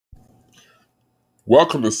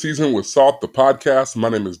Welcome to Season with Salt, the podcast. My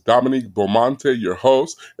name is Dominique Beaumonte, your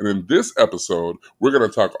host, and in this episode, we're going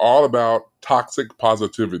to talk all about toxic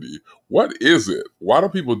positivity. What is it? Why do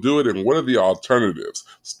people do it, and what are the alternatives?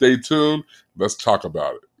 Stay tuned. Let's talk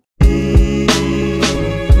about it.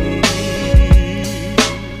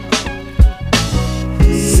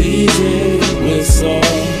 Season with salt,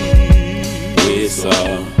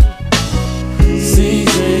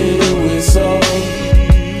 Season with salt,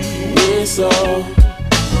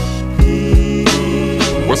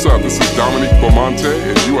 What's up? This is Dominique Beaumonte,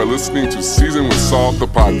 and you are listening to Season with Salt, the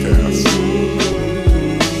podcast.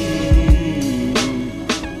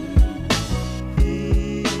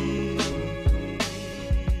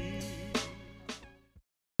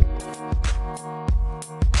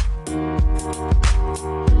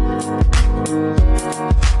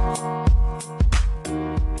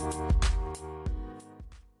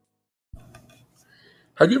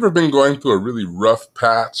 Have you ever been going through a really rough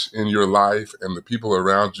patch in your life and the people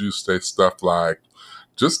around you say stuff like,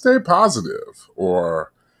 just stay positive,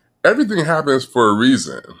 or everything happens for a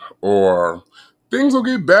reason, or things will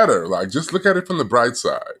get better, like just look at it from the bright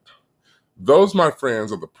side? Those, my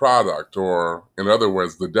friends, are the product, or in other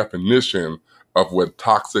words, the definition of what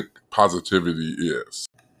toxic positivity is.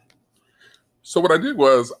 So what I did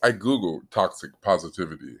was I Googled toxic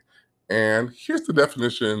positivity, and here's the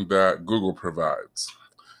definition that Google provides.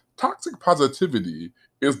 Toxic positivity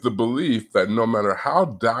is the belief that no matter how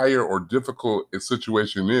dire or difficult a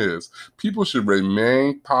situation is, people should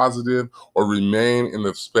remain positive or remain in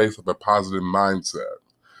the space of a positive mindset.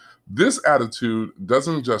 This attitude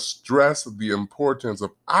doesn't just stress the importance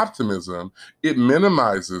of optimism, it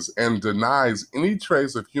minimizes and denies any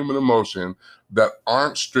trace of human emotion that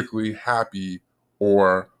aren't strictly happy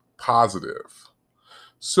or positive.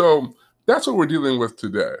 So that's what we're dealing with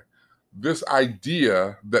today. This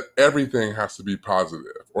idea that everything has to be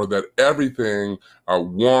positive, or that everything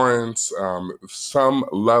warrants some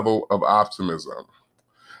level of optimism.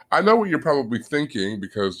 I know what you're probably thinking,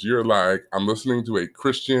 because you're like, I'm listening to a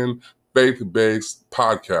Christian faith-based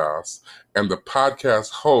podcast, and the podcast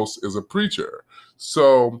host is a preacher.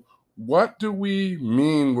 So what do we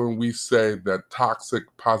mean when we say that toxic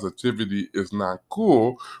positivity is not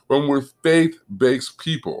cool when we're faith-based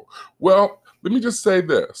people? Well, let me just say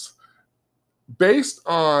this. Based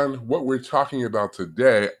on what we're talking about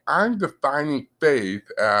today, I'm defining faith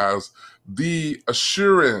as the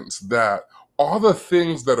assurance that all the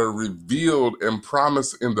things that are revealed and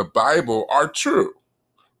promised in the Bible are true,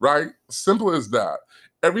 right? Simple as that.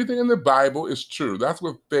 Everything in the Bible is true. That's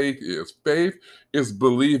what faith is. Faith is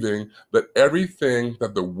believing that everything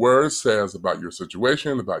that the Word says about your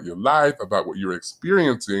situation, about your life, about what you're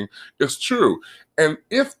experiencing is true. And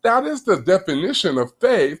if that is the definition of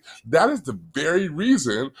faith, that is the very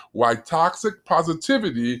reason why toxic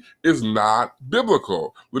positivity is not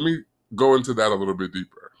biblical. Let me go into that a little bit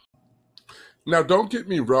deeper. Now, don't get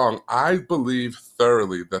me wrong. I believe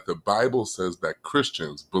thoroughly that the Bible says that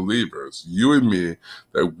Christians, believers, you and me,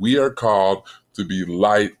 that we are called to be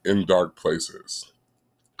light in dark places.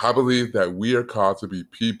 I believe that we are called to be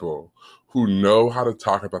people who know how to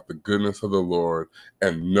talk about the goodness of the Lord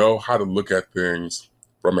and know how to look at things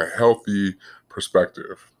from a healthy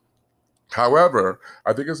perspective. However,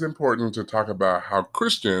 I think it's important to talk about how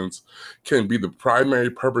Christians can be the primary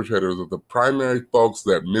perpetrators, of the primary folks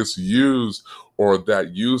that misuse or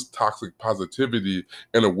that use toxic positivity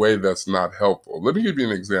in a way that's not helpful. Let me give you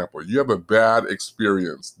an example. You have a bad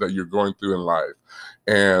experience that you're going through in life,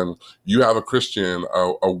 and you have a Christian,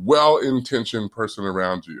 a well-intentioned person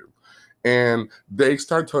around you, and they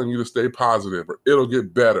start telling you to stay positive, or it'll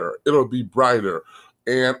get better, it'll be brighter.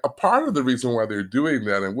 And a part of the reason why they're doing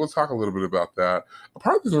that, and we'll talk a little bit about that, a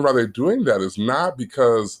part of the reason why they're doing that is not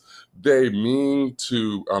because they mean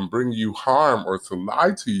to bring you harm or to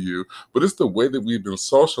lie to you, but it's the way that we've been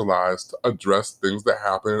socialized to address things that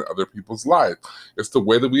happen in other people's life. It's the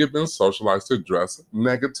way that we have been socialized to address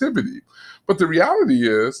negativity. But the reality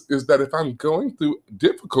is that if I'm going through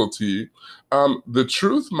difficulty, the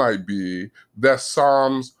truth might be that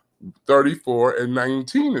Psalms 34 and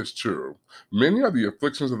 19 is true. Many are the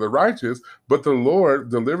afflictions of the righteous, but the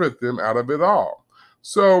Lord delivereth them out of it all.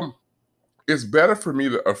 So it's better for me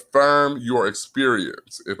to affirm your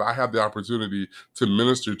experience if I have the opportunity to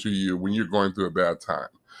minister to you when you're going through a bad time.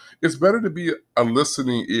 It's better to be a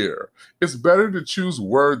listening ear. It's better to choose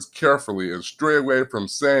words carefully and stray away from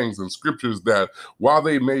sayings and scriptures that, while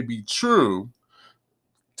they may be true,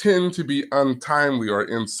 tend to be untimely or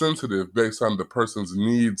insensitive based on the person's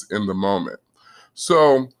needs in the moment.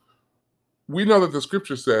 So we know that the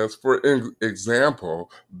scripture says, for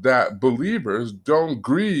example, that believers don't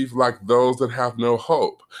grieve like those that have no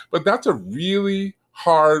hope. But that's a really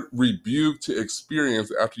hard rebuke to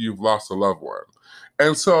experience after you've lost a loved one.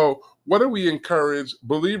 And so, what do we encourage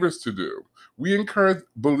believers to do? We encourage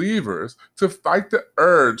believers to fight the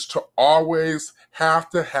urge to always have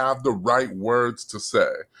to have the right words to say.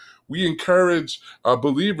 We encourage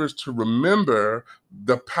believers to remember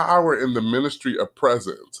the power in the ministry of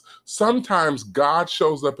presence. Sometimes God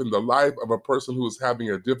shows up in the life of a person who is having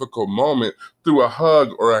a difficult moment through a hug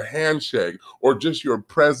or a handshake or just your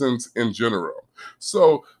presence in general.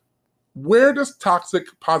 So, where does toxic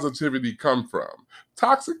positivity come from?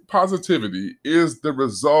 Toxic positivity is the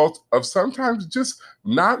result of sometimes just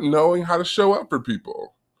not knowing how to show up for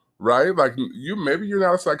people, right? Like maybe you're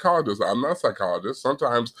not a psychologist. I'm not a psychologist.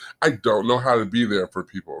 Sometimes I don't know how to be there for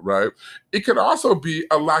people, right? It could also be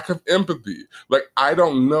a lack of empathy. Like I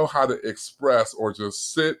don't know how to express or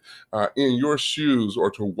just sit in your shoes or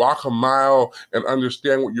to walk a mile and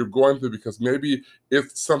understand what you're going through because maybe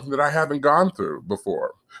it's something that I haven't gone through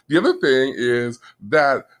before. The other thing is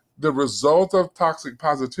that the result of toxic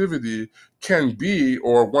positivity can be,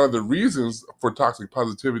 or one of the reasons for toxic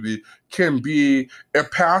positivity can be a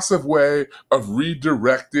passive way of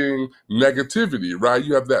redirecting negativity, right?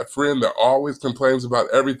 You have that friend that always complains about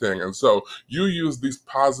everything. And so you use these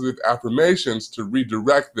positive affirmations to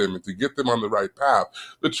redirect them and to get them on the right path.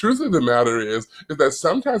 The truth of the matter is that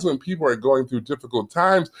sometimes when people are going through difficult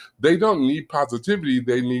times, they don't need positivity,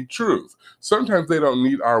 they need truth. Sometimes they don't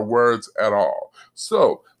need our words at all.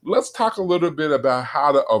 So let's talk a little bit about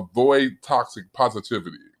how to avoid toxic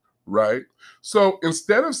positivity, right? So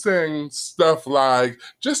instead of saying stuff like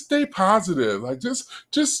just stay positive, like just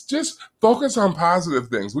focus on positive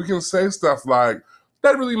things, we can say stuff like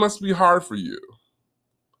that really must be hard for you.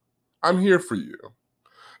 I'm here for you.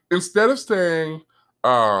 Instead of saying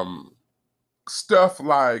stuff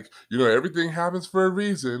like, everything happens for a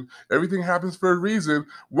reason, everything happens for a reason,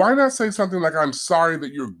 why not say something like, I'm sorry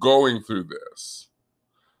that you're going through this,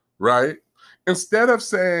 right? Instead of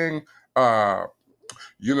saying,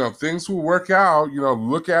 things will work out,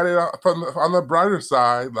 look at it on the brighter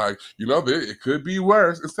side, like, it could be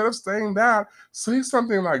worse. Instead of saying that, say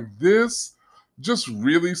something like, this just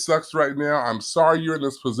really sucks right now. I'm sorry you're in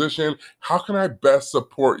this position. How can I best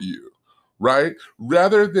support you? Right?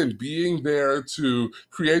 Rather than being there to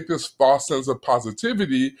create this false sense of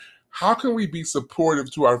positivity, how can we be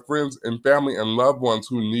supportive to our friends and family and loved ones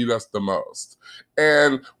who need us the most?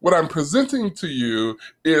 And what I'm presenting to you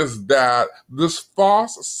is that this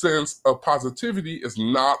false sense of positivity is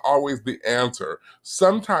not always the answer.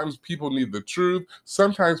 Sometimes people need the truth.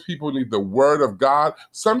 Sometimes people need the word of God.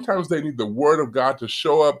 Sometimes they need the word of God to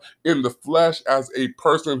show up in the flesh as a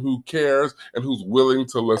person who cares and who's willing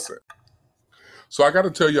to listen. So I got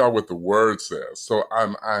to tell y'all what the word says. So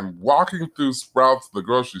I'm walking through Sprouts, the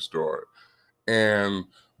grocery store, and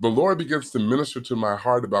the Lord begins to minister to my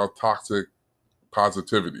heart about toxic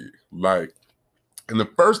positivity. And the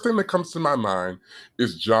first thing that comes to my mind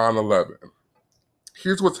is John 11.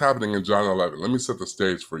 Here's what's happening in John 11. Let me set the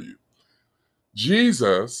stage for you.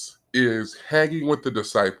 Jesus is hanging with the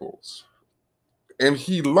disciples, and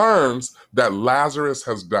he learns that Lazarus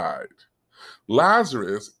has died.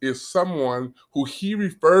 Lazarus is someone who he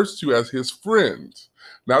refers to as his friend.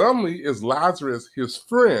 Not only is Lazarus his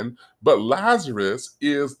friend, but Lazarus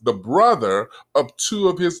is the brother of two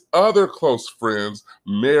of his other close friends,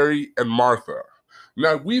 Mary and Martha.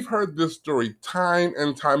 Now, we've heard this story time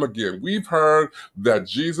and time again. We've heard that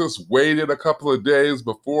Jesus waited a couple of days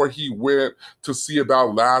before he went to see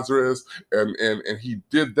about Lazarus, and he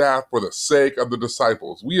did that for the sake of the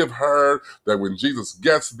disciples. We have heard that when Jesus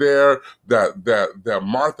gets there, that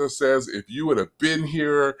Martha says, if you would have been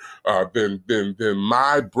here, then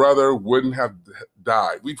my brother wouldn't have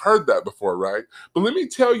died. We've heard that before, right? But let me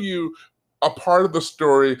tell you a part of the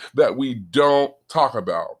story that we don't talk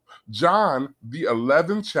about. John, the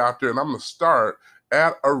 11th chapter, and I'm going to start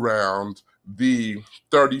at around the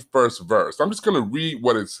 31st verse. I'm just going to read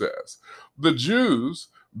what it says. The Jews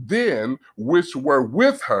then, which were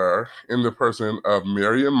with her in the person of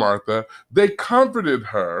Mary and Martha, they comforted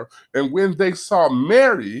her. And when they saw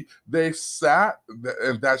Mary, they sat,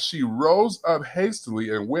 and that she rose up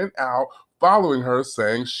hastily and went out, following her,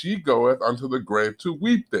 saying, she goeth unto the grave to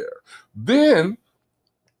weep there. Then,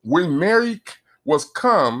 when Mary was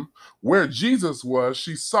come where Jesus was,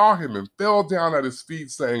 she saw him and fell down at his feet,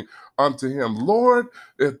 saying unto him, Lord,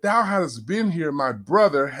 if thou hadst been here, my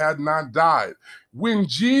brother had not died. When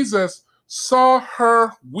Jesus saw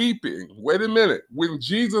her weeping, wait a minute, when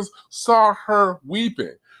Jesus saw her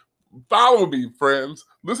weeping, follow me, friends.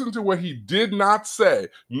 Listen to what he did not say.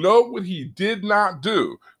 Note what he did not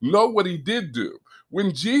do. Note what he did do.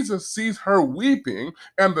 When Jesus sees her weeping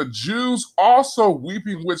and the Jews also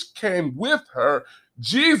weeping, which came with her,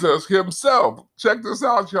 Jesus himself, check this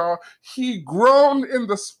out, y'all, he groaned in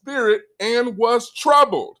the spirit and was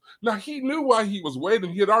troubled. Now, he knew why he was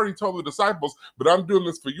waiting. He had already told the disciples, but I'm doing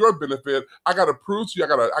this for your benefit. I got to prove to you, I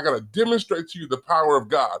got to demonstrate to you the power of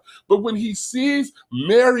God. But when he sees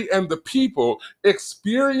Mary and the people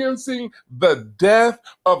experiencing the death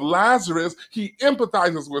of Lazarus, he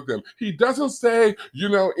empathizes with them. He doesn't say,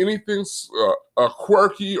 anything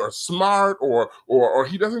quirky or smart, or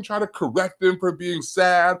he doesn't try to correct them for being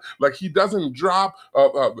sad. Like, he doesn't drop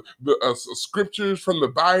the scriptures from the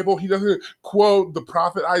Bible. He doesn't quote the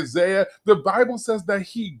prophet Isaiah. The Bible says that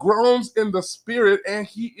he groans in the spirit and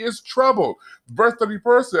he is troubled. Verse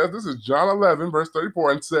 34 says, this is John 11, verse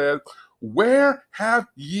 34, and said, "Where have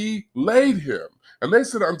ye laid him?" And they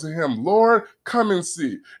said unto him, "Lord, come and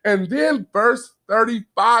see." And then verse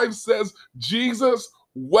 35 says, Jesus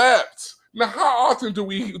wept. Now, how often do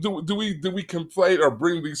we conflate or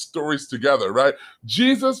bring these stories together, right?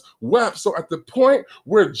 Jesus wept. So at the point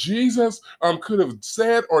where Jesus could have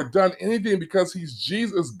said or done anything because he's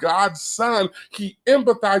Jesus, God's son, he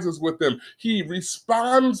empathizes with them. He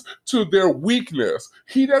responds to their weakness.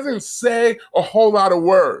 He doesn't say a whole lot of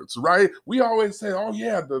words, right? We always say, oh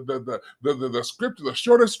yeah, the scripture, the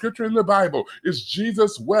shortest scripture in the Bible is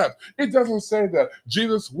Jesus wept. It doesn't say that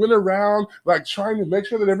Jesus went around like trying to make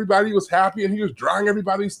sure that everybody was happy and he was drying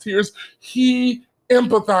everybody's tears. He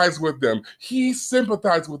empathized with them. He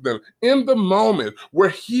sympathized with them. In the moment where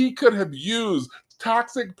he could have used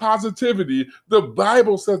toxic positivity, the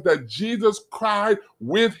Bible says that Jesus cried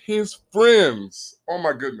with his friends. Oh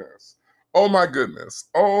my goodness. Oh my goodness.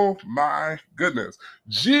 Oh my goodness.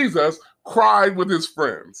 Jesus cried with his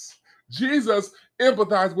friends. Jesus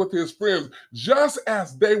empathized with his friends, just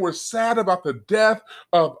as they were sad about the death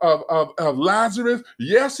of Lazarus.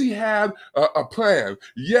 Yes, he had a plan.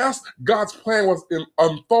 Yes, God's plan was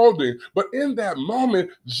unfolding. But in that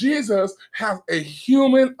moment, Jesus has a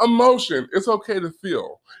human emotion. It's okay to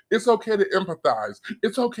feel. It's okay to empathize.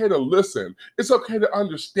 It's okay to listen. It's okay to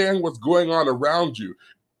understand what's going on around you.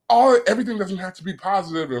 Everything doesn't have to be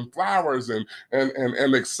positive and flowers and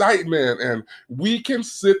excitement. And we can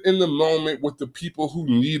sit in the moment with the people who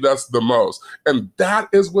need us the most. And that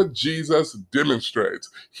is what Jesus demonstrates.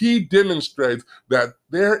 He demonstrates that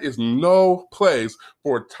there is no place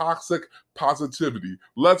for toxic positivity.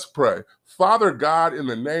 Let's pray. Father God, in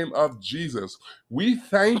the name of Jesus, we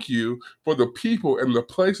thank you for the people and the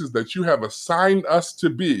places that you have assigned us to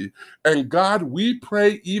be. And God, we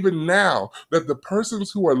pray even now that the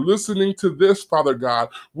persons who are listening to this, Father God,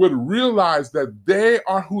 would realize that they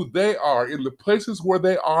are who they are in the places where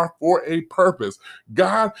they are for a purpose.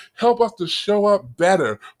 God, help us to show up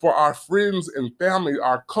better for our friends and family,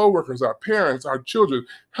 our coworkers, our parents, our children.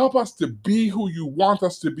 Help us to be who you want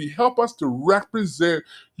us to be. Help us to represent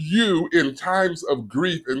you in times of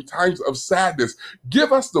grief, in times of sadness.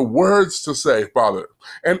 Give us the words to say, Father.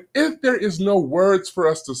 And if there is no words for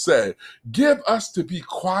us to say, give us to be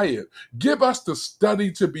quiet. Give us to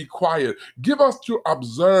study to be quiet. Give us to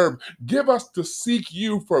observe. Give us to seek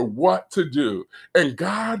you for what to do. And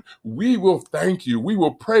God, we will thank you. We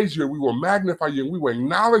will praise you. We will magnify you. And we will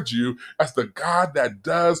acknowledge you as the God that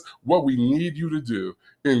does what we need you to do.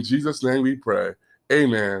 In Jesus' name we pray.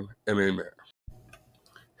 Amen and amen.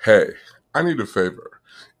 Hey, I need a favor.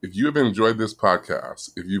 If you have enjoyed this podcast,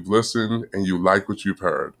 if you've listened and you like what you've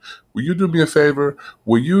heard, will you do me a favor?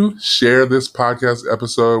 Will you share this podcast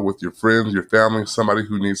episode with your friends, your family, somebody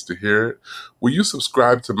who needs to hear it? Will you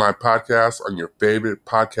subscribe to my podcast on your favorite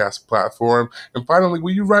podcast platform? And finally,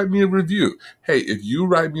 will you write me a review? Hey, if you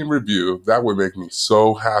write me a review, that would make me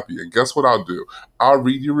so happy. And guess what I'll do? I'll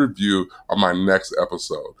read your review on my next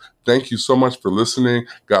episode. Thank you so much for listening.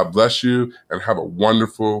 God bless you and have a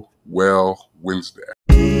wonderful, well Wednesday.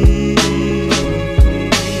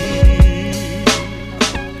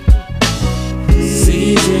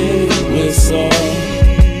 Season with salt.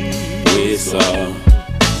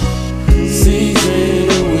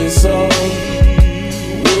 Season with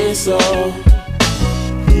salt.